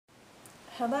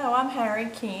Hello, I'm Harry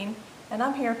Keene, and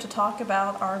I'm here to talk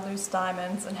about our loose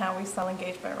diamonds and how we sell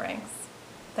engagement rings.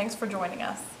 Thanks for joining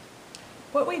us.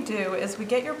 What we do is we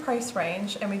get your price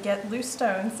range and we get loose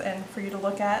stones in for you to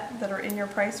look at that are in your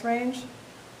price range.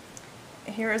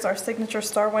 Here is our signature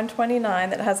Star 129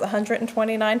 that has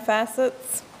 129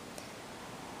 facets,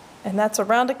 and that's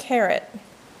around a carat.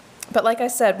 But like I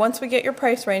said, once we get your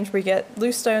price range, we get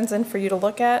loose stones in for you to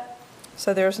look at,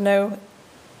 so there's no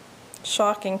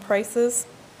shocking prices.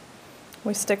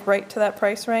 We stick right to that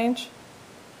price range.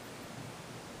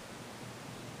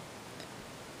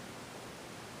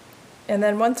 And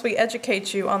then once we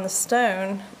educate you on the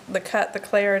stone, the cut, the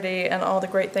clarity, and all the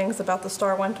great things about the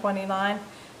Star 129,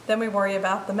 then we worry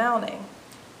about the mounting.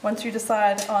 Once you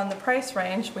decide on the price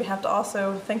range, we have to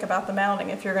also think about the mounting,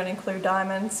 if you're going to include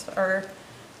diamonds or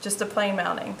just a plain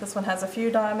mounting. This one has a few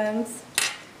diamonds,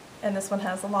 and this one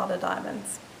has a lot of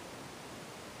diamonds.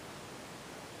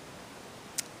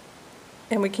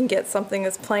 And we can get something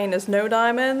as plain as no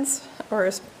diamonds or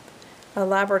as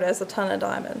elaborate as a ton of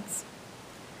diamonds.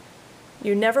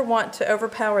 You never want to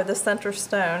overpower the center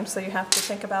stone, so you have to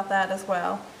think about that as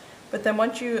well. But then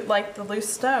once you like the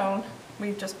loose stone,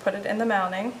 we just put it in the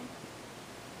mounting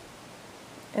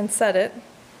and set it,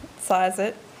 size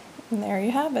it, and there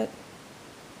you have it.